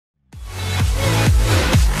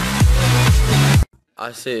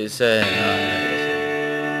I see it saying,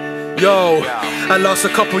 Yo, I lost a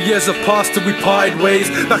couple years of past till we parted ways.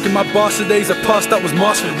 Back in my Barca days, a past that was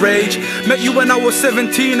marked with rage. Met you when I was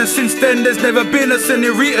 17, and since then there's never been a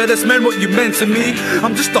senorita that's meant what you meant to me.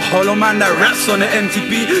 I'm just a hollow man that raps on the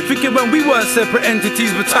MTV, thinking when we weren't separate entities,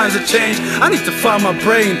 but times have changed. I need to find my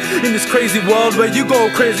brain in this crazy world where you go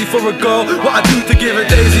crazy for a girl. What I do to give a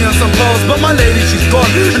daisy and some balls, but my lady, she's gone.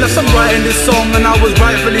 And as I'm writing this song, and I was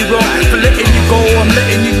rightfully wrong for letting you go, I'm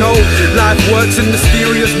letting you know life works in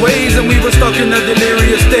mysterious ways, and we were stuck in a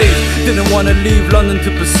delirious stage. Didn't wanna leave London to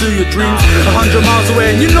pursue your dreams, 100 miles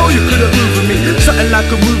away, and you know you couldn't move with me. Something like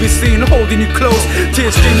a movie scene, holding you close,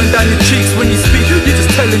 tears streaming down your cheeks when you speak. You're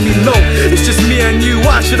just telling me no, it's just me and you,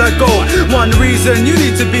 why should I go? One reason, you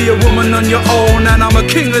need to be a woman on your own, and I'm a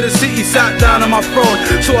king of the city, sat down on my throne.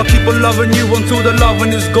 So I keep on loving you until the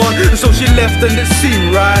loving is gone. And so she left and it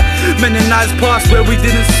seemed right. Many nights passed where we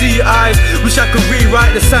didn't see eyes. Wish I could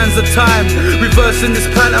rewrite the sands of time, reversing this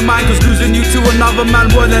plan of mine, cause losing you to another man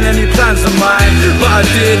wasn't any plans of mine. But I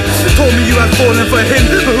did. Told me you had fallen for him,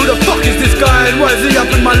 but who the fuck is this guy, and why is he up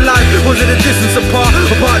in my life? Was it a distance apart,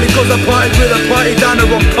 or partly cause I partied with a party down the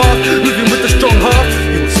wrong path? Moving with a strong heart,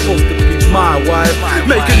 you were supposed to be my wife,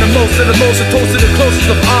 making the most of the most, and toast to the closest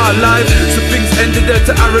of our lives. So things ended there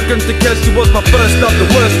to arrogance, to guess she was my first love, the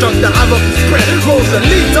worst drug to have up his breath.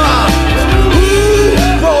 Rosalita,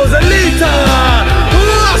 ooh, Rosalita,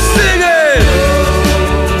 ooh, I sing it.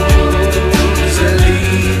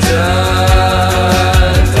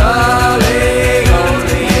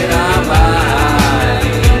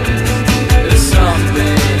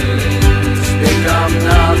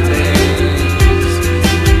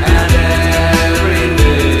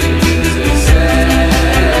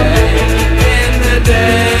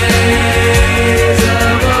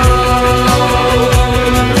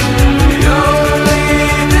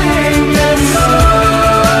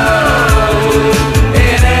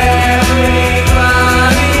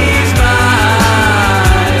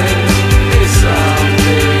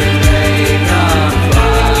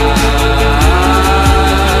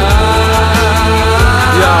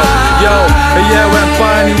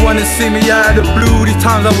 See me out of the blue. These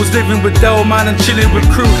times I was living with Delman and chilling with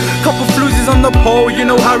crew. Couple floozies on the pole, you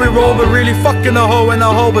know how we roll, but really fucking a hoe, and a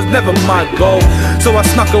hoe was never my goal. So I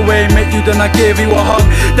snuck away, met you, then I gave you a hug.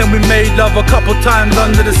 Then we made love a couple times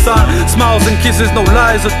under the sun. Smiles and kisses, no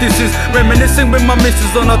lies or disses. Reminiscing with my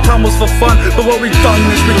missus on our time was for fun. But what we done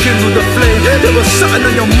is we kindled the flame. There was something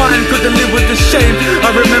on your mind, couldn't live with the shame. I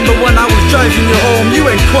remember when I was driving you home, you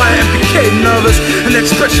went quiet and became nervous. An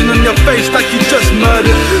expression on your face like you just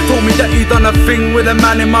murdered. Told me that you done a thing with a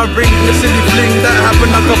man in my ring. A silly fling that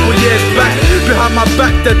happened a couple years back. Behind my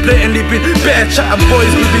back, they'd blatantly been bare chatting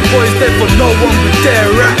boys, movie boys, therefore no one would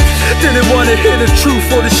dare rap. Didn't wanna hear the truth,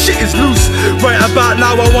 or the shit is loose. Right about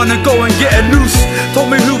now I wanna go and get a noose. Told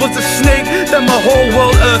me who was the snake, then my whole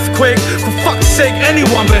world earthquake. For fuck's sake,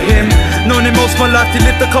 anyone but him. Known him most my life, he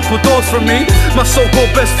lived a couple doors from me. My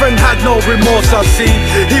so-called best friend had no remorse, I see.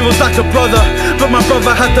 He was like a brother, but my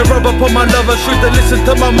brother had to rub up on my lover. Should've listened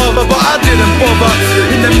to my mother, but I didn't bother.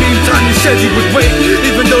 In the meantime, you said you would wait,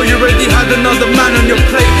 even though you already had another man on your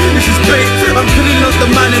plate. This is bait, I'm killing up the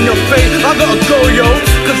man in your fate. I gotta go, yo,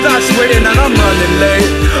 cause that's waiting and I'm running late.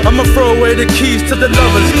 I'ma throw away the keys to the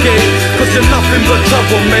lover's gate, cause you're nothing but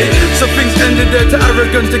trouble, mate. So things ended there to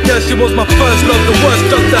arrogance, to guess she was my first love, the worst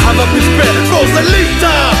drug to have up his bed.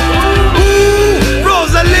 Rosalita, ooh,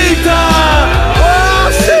 Rosalita.